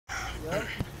Yep,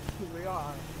 we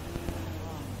are.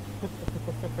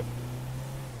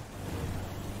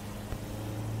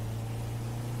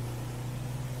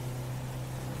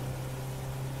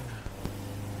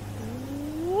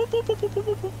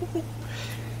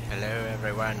 Hello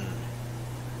everyone.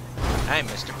 I'm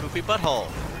Mr. Poopy Butthole.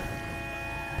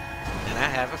 And I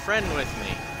have a friend with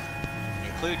me.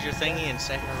 Include your thingy and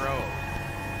say hello.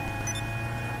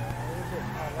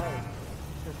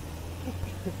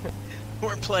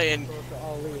 We're playing...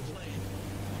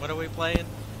 What are we playing?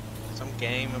 Some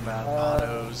game about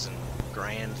autos and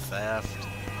grand theft.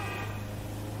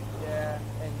 Yeah,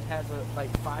 and has a, like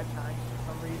 5 times for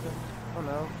some reason. I don't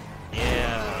know.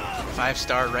 Yeah,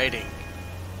 5-star rating.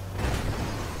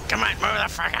 Come on, move the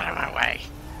fuck out of my way.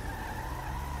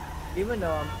 Even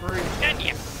though I'm pretty sure And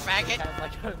you faggot. it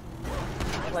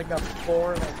has like a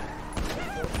 4, like...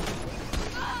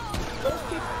 Those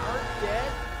people aren't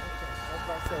dead.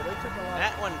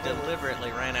 That one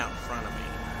deliberately ran out in front of me.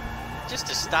 Just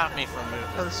to stop me from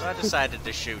moving, so I decided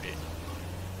to shoot it.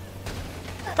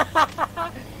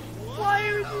 Why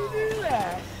would you do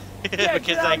that? Yeah,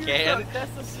 because I can.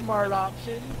 That's a smart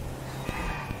option.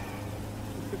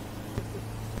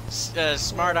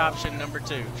 Smart option number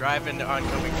 2. Drive into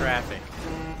oncoming traffic.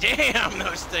 Damn,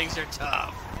 those things are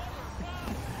tough.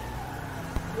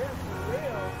 Yeah, for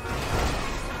real.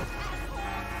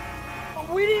 Oh,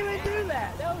 we didn't even do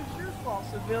that. That was your fault,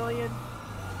 civilian.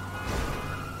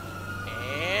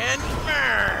 And...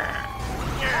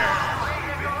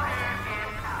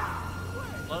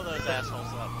 Blow those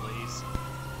assholes up, please.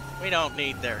 We don't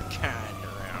need their kind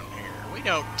around here. We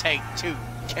don't take too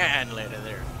kindly to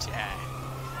their time.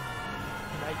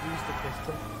 Can I use the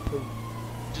pistol? Please.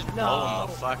 Just blow them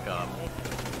the fuck up.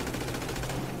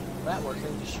 That works.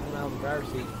 Then just shoot them out of the driver's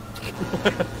seat.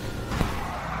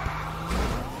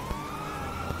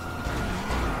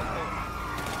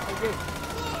 Okay.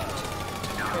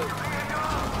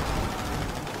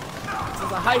 This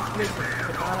is a heist mission.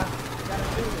 Gotta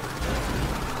do this.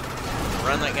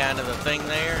 Run that guy into the thing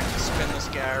there, spin this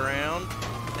guy around.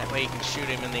 That way you can shoot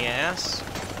him in the ass.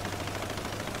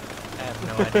 I have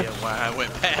no idea why I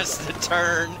went past the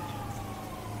turn.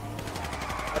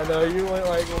 I know, you went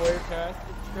like way past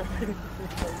the turn.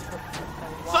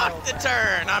 Fuck the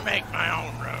turn! I make my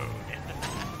own road.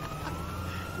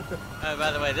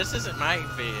 By the way, this isn't my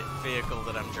vehicle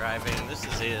that I'm driving. This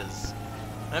is his.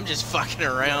 I'm just fucking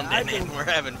around in it and we're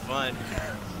having fun.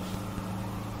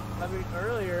 I mean,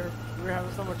 earlier, we were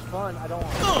having so much fun, I don't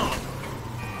want to...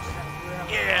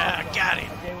 Yeah, got him.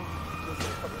 I gave him just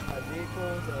a couple of my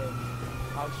vehicles, and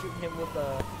I was shooting him with a... I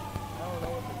don't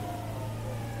know what the...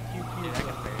 QQ. Dude, I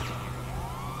can barely hear you.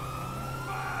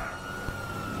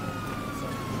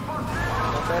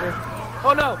 That better?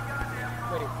 Oh, no!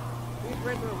 Wait. We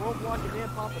ran through a roadblock and then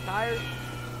popped the tires?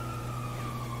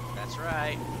 That's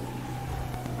right.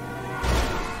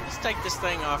 Let's take this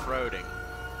thing off-roading.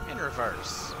 In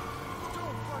reverse.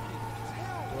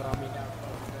 Well, I mean,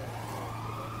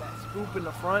 that scoop in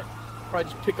the front,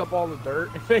 probably just pick up all the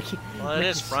dirt and make it, well, it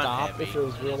is front stop heavy. if it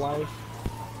was real life.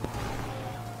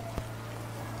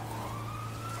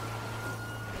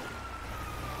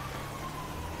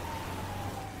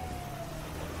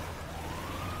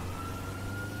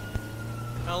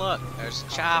 Oh look, there's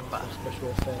Choppa. Special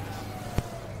effects.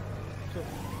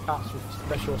 Cops with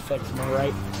special effects, am I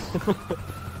right?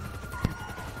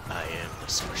 I am the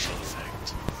special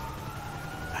effect.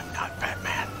 I'm not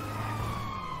Batman.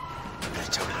 I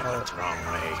totally went the wrong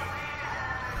way.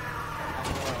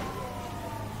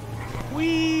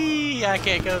 Whee! I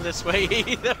can't go this way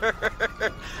either.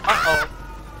 Uh-oh.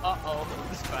 Uh-oh.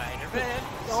 Spider-Man.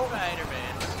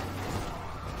 Spider-Man.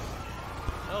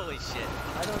 Holy shit.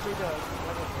 I don't think that was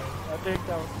I think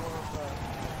that was more of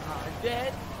I'm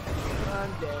dead.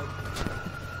 I'm dead.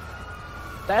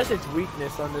 That's its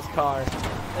weakness on this car.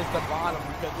 It's the bottom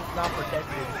because it's not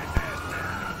protected.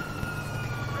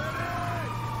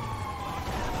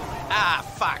 Ah,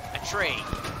 fuck, a tree.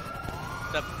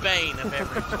 The bane of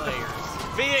every player's.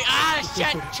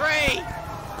 Shit, tree!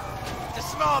 The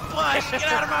small bush, get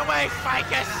out of my way,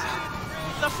 ficus!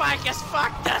 The ficus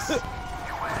fucked us!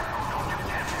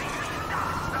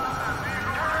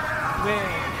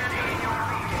 Man.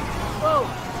 Whoa!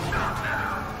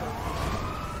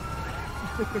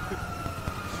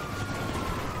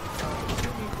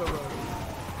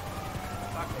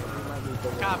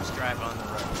 Cops drive on the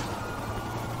road.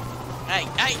 Hey,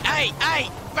 hey, hey, hey!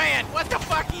 Man, what the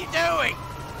fuck are you doing?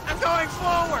 I'm going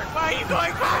forward! Why are you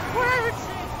going backwards?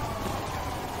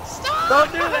 Stop!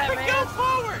 Don't do that, man! Go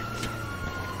forward!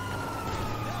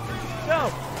 Go!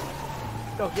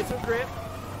 Go, get some grip.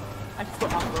 I just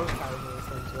put off-road tires on this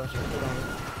thing, so I should put on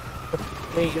it.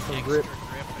 Maybe get some grip. Extra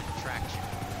grip and traction.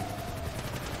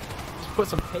 Just put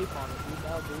some tape on it, dude.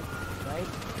 That'll do, right?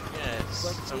 Yeah, it's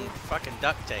Flex some tape? fucking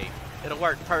duct tape. It'll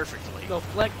work perfectly. No,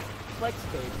 flex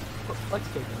tape. Put flex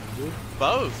tape in it, dude.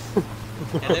 Both.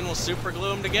 And then we'll super glue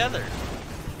them together.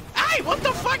 Hey, what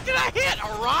the fuck did I hit? A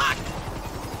rock?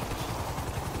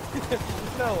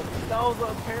 No, that was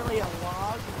apparently a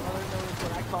log. Other known as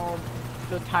what I call them,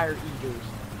 the tire eaters.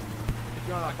 If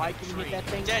you're on a bike and you hit that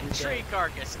thing, Dead you're tree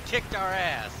carcass kicked our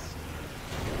ass.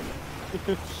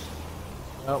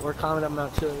 Well, we're climbing up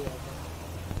Mount Chili.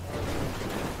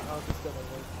 Oh, it's still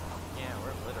over. Yeah,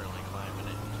 we're literally climbing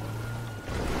it.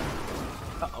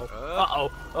 Uh-oh. Uh-oh.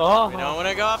 Oh. We don't want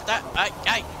to go off that. Oh,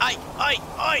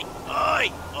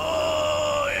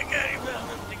 you gotta put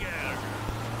them together.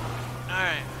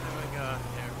 Alright, how do we go up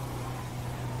there?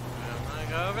 I'm gonna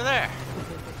go over there.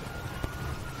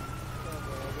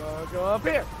 Go up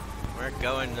here. We're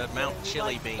going to Mount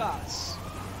Chili Beans.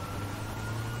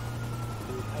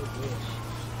 Dude, I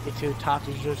wish. Get to the top,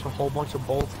 there's just a whole bunch of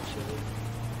bolts of chili.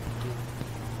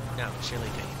 No, chili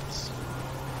beans.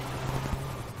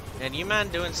 And you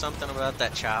mind doing something about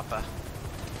that chopper?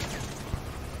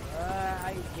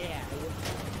 Yeah.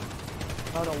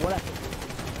 I don't know what I can do.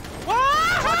 What?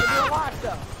 I can do a lot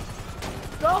stuff.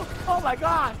 Go! Oh my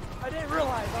god! I didn't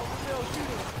realize I was still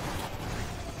shooting.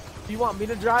 Do you want me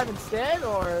to drive instead,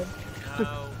 or?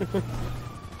 No.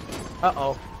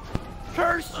 Uh-oh.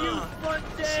 Curse you, one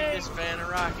See day! this van of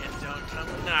rocket, don't come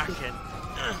knocking.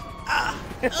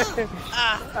 He is so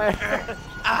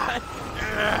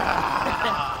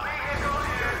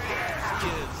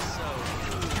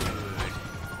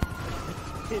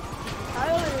good. I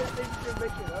don't even think you can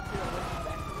make it up here unless you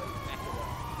back away.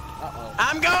 Uh-oh.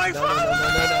 I'm going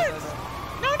forward!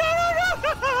 No.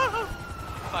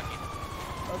 Fuck it.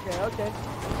 Okay. Okay,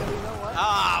 you know what?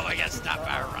 Oh, we got stopped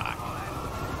by a rock.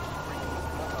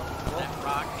 That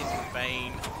rock is the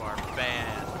bane of our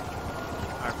van.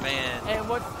 Our van. And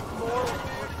what's worse,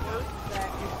 that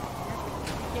if you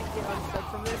can't get unstuck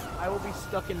from this, I will be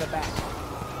stuck in the back.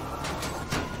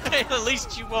 At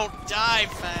least you won't die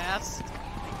fast.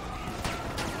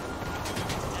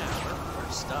 Yeah,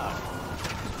 we're stuck.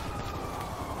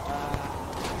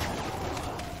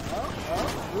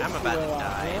 I'm about to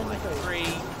die. In like 3, 2,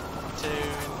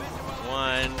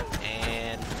 1,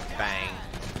 and bang.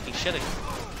 He should have.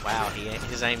 Wow,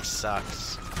 his aim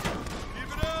sucks.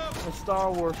 A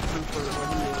Star Wars trooper when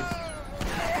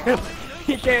he is.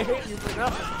 He can't hit you for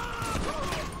nothing.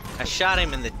 I shot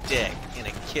him in the dick and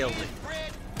it killed him.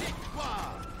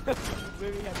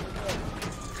 Maybe he had to go.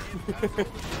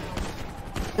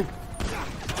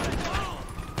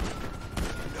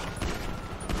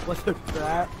 What's the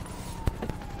crap?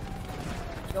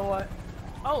 You know what?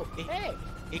 Oh, hey!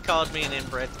 He called me an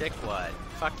inbred dickwad.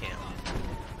 Fuck him.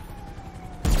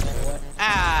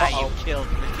 Ah, you killed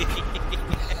me.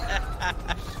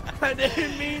 I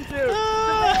didn't mean to. The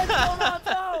man's going on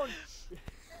zone.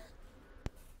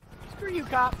 Screw you,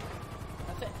 cop.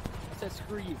 That's it. I said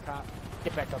screw you, cop.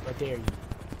 Get back up. I dare you.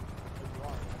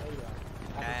 There you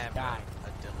are. I have a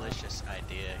delicious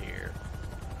idea here.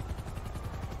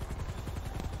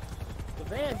 The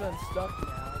van's unstuck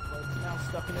now, but it's now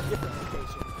stuck in a different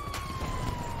location.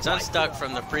 It's unstuck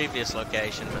from the previous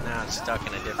location, but now it's stuck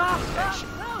in a different location.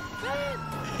 No, van!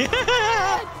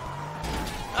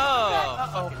 Oh,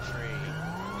 fucking tree.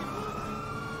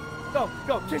 Go,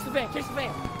 chase the van, It's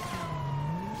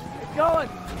going!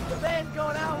 The van's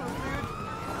going out, dude!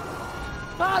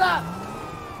 Hold up!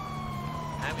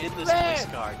 I'm in this police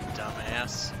car, you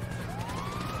dumbass.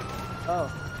 Oh,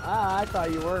 I thought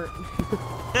you weren't.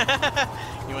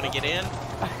 You want to get in?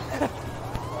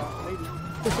 Maybe.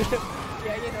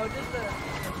 Yeah, you know, just a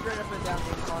straight up and down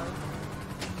the line.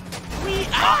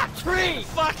 Tree!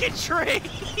 Fucking tree!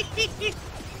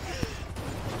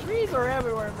 Trees are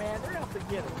everywhere, man. They're out to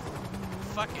get us.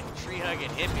 Fucking tree-hugging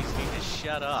hippies need to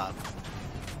shut up.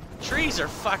 Trees are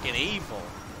fucking evil.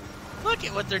 Look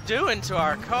at what they're doing to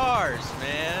our cars,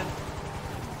 man.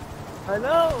 I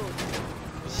know.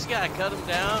 You just gotta cut them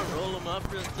down, roll them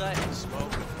up real tight, and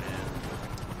smoke them, man.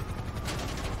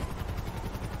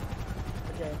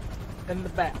 Okay. In the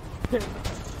back. In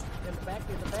the back.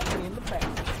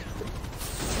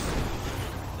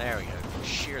 There we go.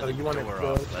 Shear the you want to door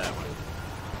go off that one.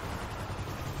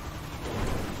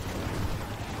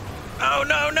 Oh,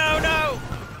 no!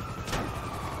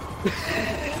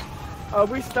 Oh,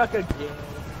 we stuck again.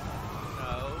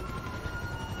 No.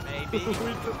 Maybe. We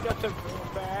just got to go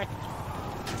back.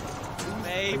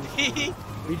 Maybe.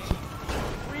 We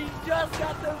just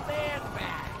got the van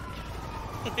back.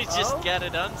 We just got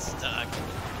it unstuck.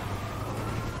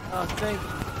 Oh, thank you.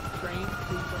 Train,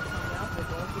 please don't come out. If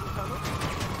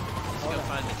Let's go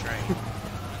find the train.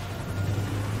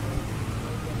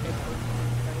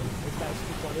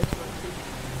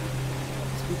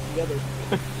 Together.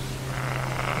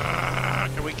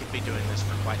 We could be doing this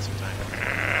for quite some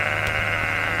time.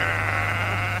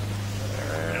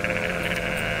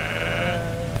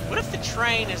 What if the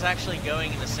train is actually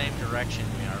going in the same direction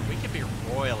we are? We could be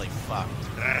royally fucked.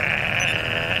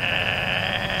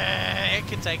 It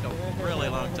could take a really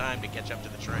long time to catch up to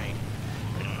the train.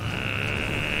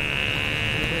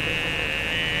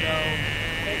 No,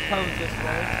 it comes this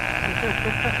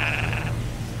way.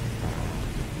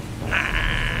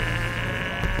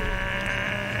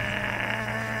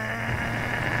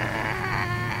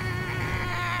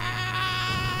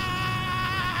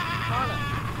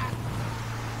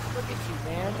 Look at you,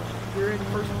 man. You're in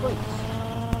first place.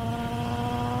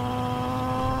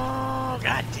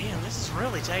 God damn, this is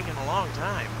really taking a long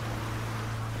time.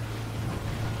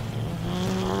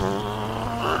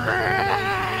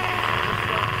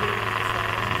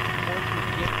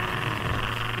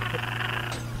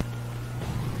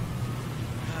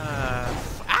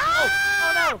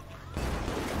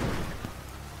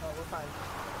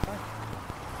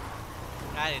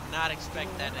 I did not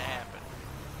expect that to happen.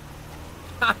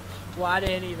 Well, I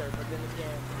didn't either, but then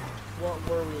again, what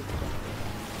were we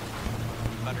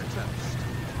expecting? Butter toast.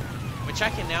 Which I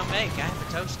can now make. I have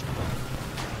a toaster.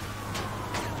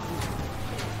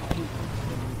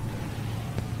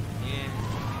 Yeah.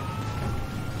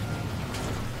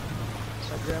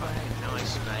 So fucking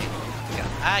nice, mate.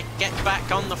 I get back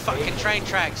on the fucking train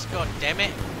tracks, god damn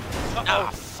it. Oh,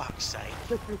 fuck's sake.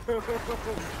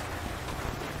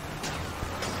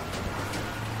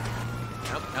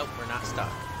 Nope, nope, we're not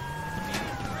stuck.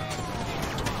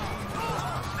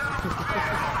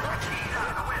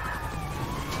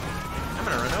 I'm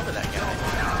gonna run over that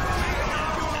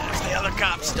guy. If the other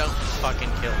cops don't fucking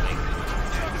kill me.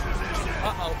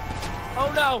 Uh-oh.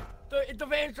 Oh no! The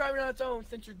van's driving on its own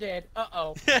since you're dead.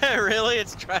 Uh-oh. Really?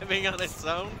 It's driving on its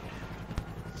own?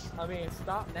 I mean, it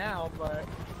stopped now, but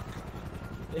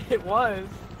it was.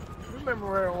 Remember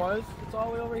where it was? It's all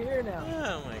the way over here now.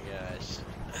 Oh my gosh.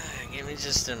 Give me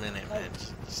just a minute, man.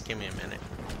 Just give me a minute.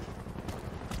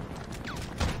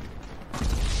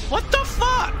 What the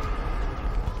fuck?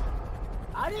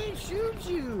 I didn't shoot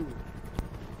you.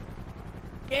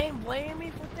 You ain't blaming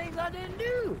me for things I didn't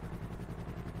do.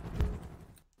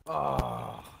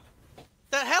 Oh.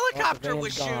 That helicopter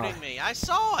was van's shooting gone. me. I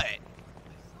saw it.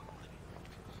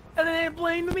 And then they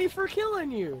blamed me for killing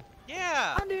you.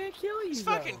 Yeah. I didn't kill you. These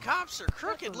though. fucking cops are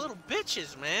crooked little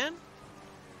bitches, man.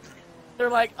 They're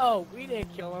like, oh, we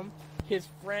didn't kill him. His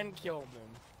friend killed him.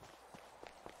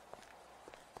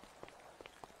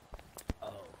 Oh.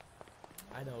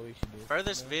 I know what we should do.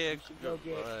 Furthest vehicle go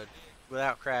get-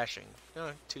 without crashing.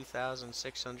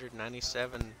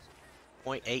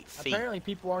 2,697.8 feet. Apparently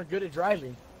people aren't good at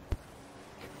driving.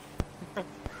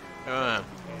 Uh,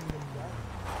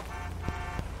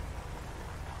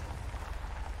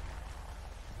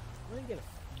 Let me get a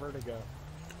vertigo.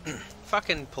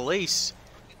 fucking police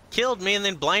killed me and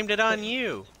then blamed it on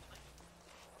you.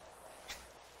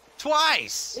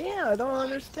 Twice! Yeah, I don't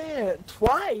understand.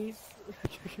 Twice?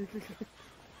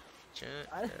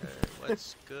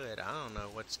 What's good? I don't know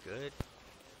what's good.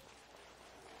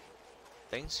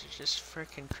 Things are just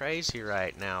freaking crazy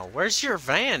right now. Where's your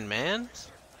van, man?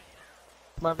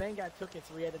 My van got took it,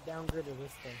 so we had to downgrade to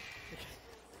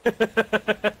this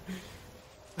thing.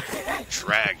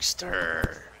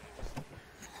 Dragster.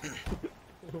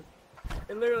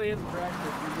 It literally is a dragster.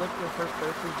 If you look in the first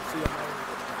person, you see a man.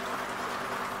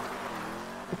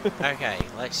 Okay,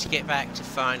 let's get back to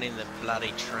finding the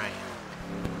bloody train.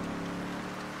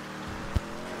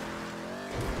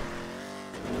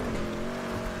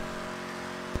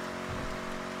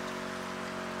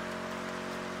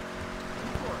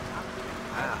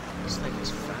 Wow, this thing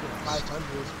is fast.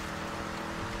 500.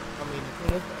 I mean, the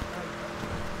thing is,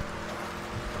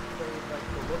 like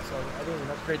the looks of it. I didn't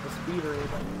even upgrade the speed or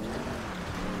anything.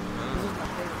 This is my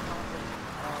favorite car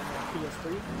on PS3.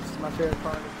 This is my favorite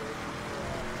car in the game.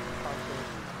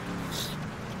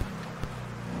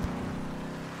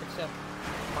 Except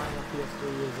mine on PS3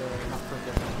 is not so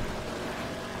good.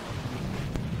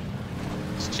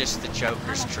 It's just the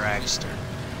Joker's dragster.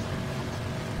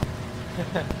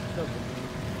 So good.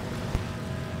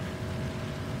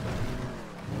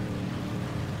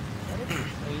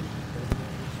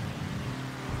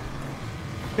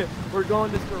 We're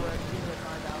going this direction to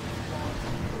find out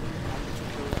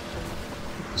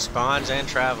Spawns and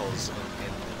travels in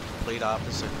complete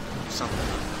opposite of something.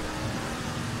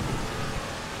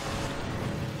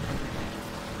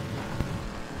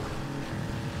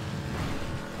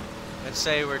 I'd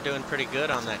say we're doing pretty good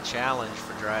on that challenge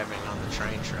for driving on the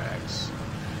train tracks.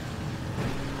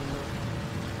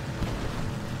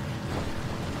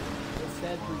 It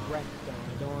said we wrecked though. I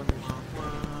don't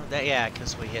understand. Yeah,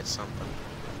 because we hit something.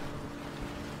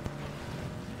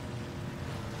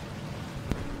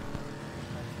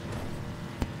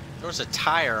 There was a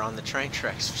tire on the train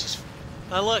tracks. Just,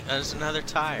 oh look, there's another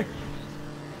tire.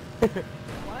 Why is there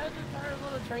tires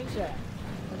on the train track?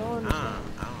 I don't understand.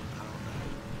 I don't know.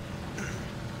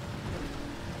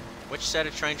 Which set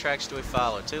of train tracks do we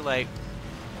follow? Too late.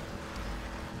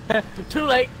 Too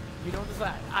late. You don't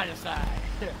decide. I decide.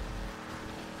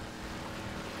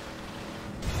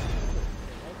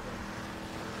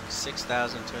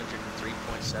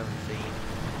 6,203.7 feet.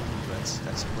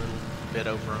 That's a little bit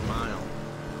over a mile.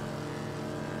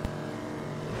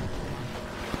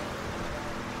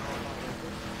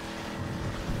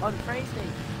 On the train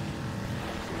station.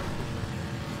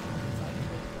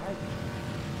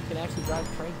 You can actually drive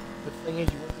a train. But the thing is,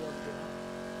 you won't be able to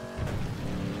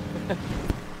get out.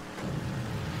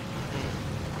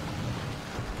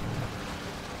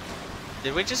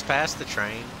 Did we just pass the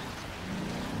train?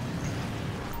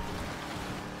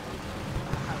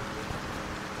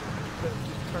 Just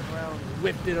turned around,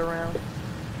 whipped it around.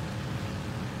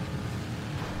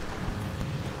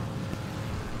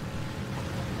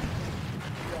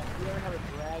 Yeah, you ever have a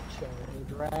drag show? A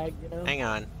drag, you know? Hang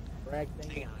on. Drag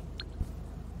thing. Hang on.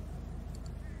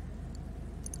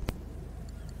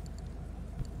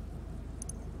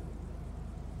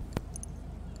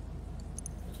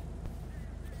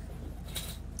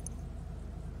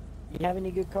 You have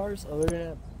any good cars other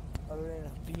than a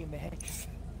BMX?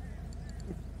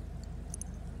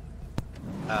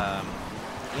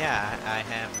 Yeah, I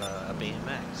have a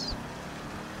BMX.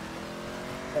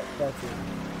 That's it.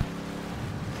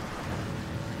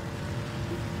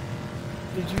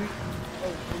 Did you?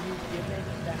 Oh, were you given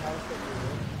the house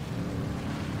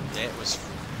that you It was,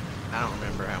 I don't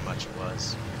remember how much it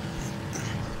was.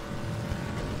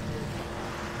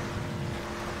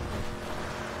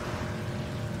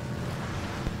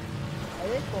 I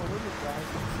think we're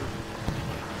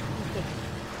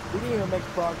we didn't even make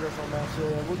progress on that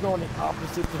shit. We're going in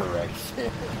opposite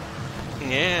direction.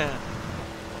 Yeah.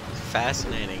 It's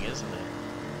fascinating, isn't it?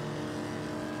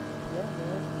 Yeah,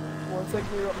 man. One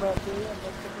second you're up Mount Juliet,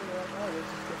 next second you're up Mount. It's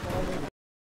just kept on moving.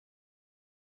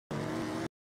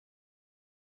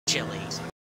 Chili's.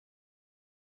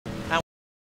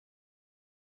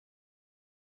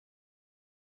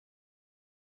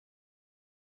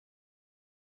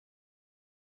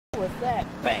 What's that?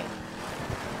 Bang!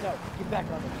 No, get back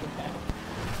on it. Get back.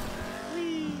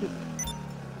 Dude,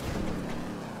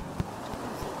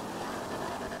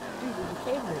 there's a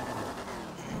camera.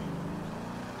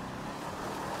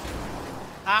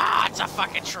 Ah, it's a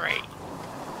fucking tree.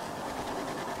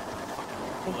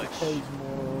 Bush.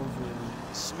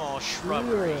 Small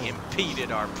shrubbery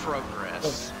impeded our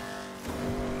progress.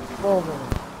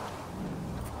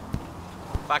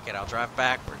 Fuck it, I'll drive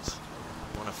backwards.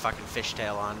 You want a fucking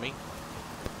fishtail on me?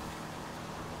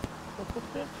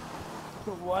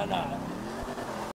 Why not?